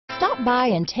Stop by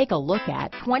and take a look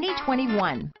at 2020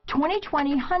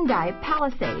 Hyundai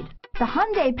Palisade. The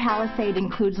Hyundai Palisade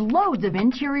includes loads of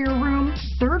interior room,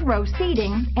 third-row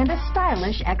seating, and a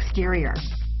stylish exterior.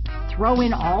 Throw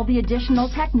in all the additional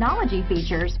technology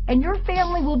features, and your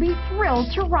family will be thrilled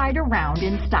to ride around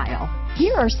in style.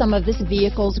 Here are some of this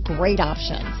vehicle's great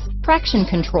options: traction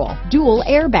control, dual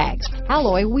airbags,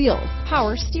 alloy wheels,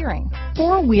 power steering,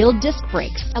 four-wheel disc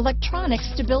brakes, electronic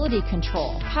stability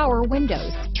control, power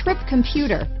windows, trip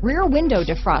computer, rear window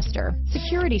defroster,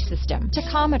 security system,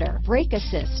 tachometer, brake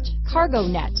assist, cargo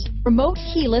net, remote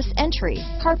keyless entry,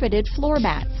 carpeted floor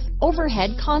mats,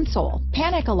 overhead console,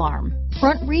 panic alarm,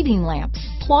 front reading lamps,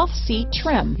 cloth seat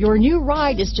trim. Your new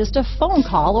ride is just a phone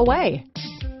call away.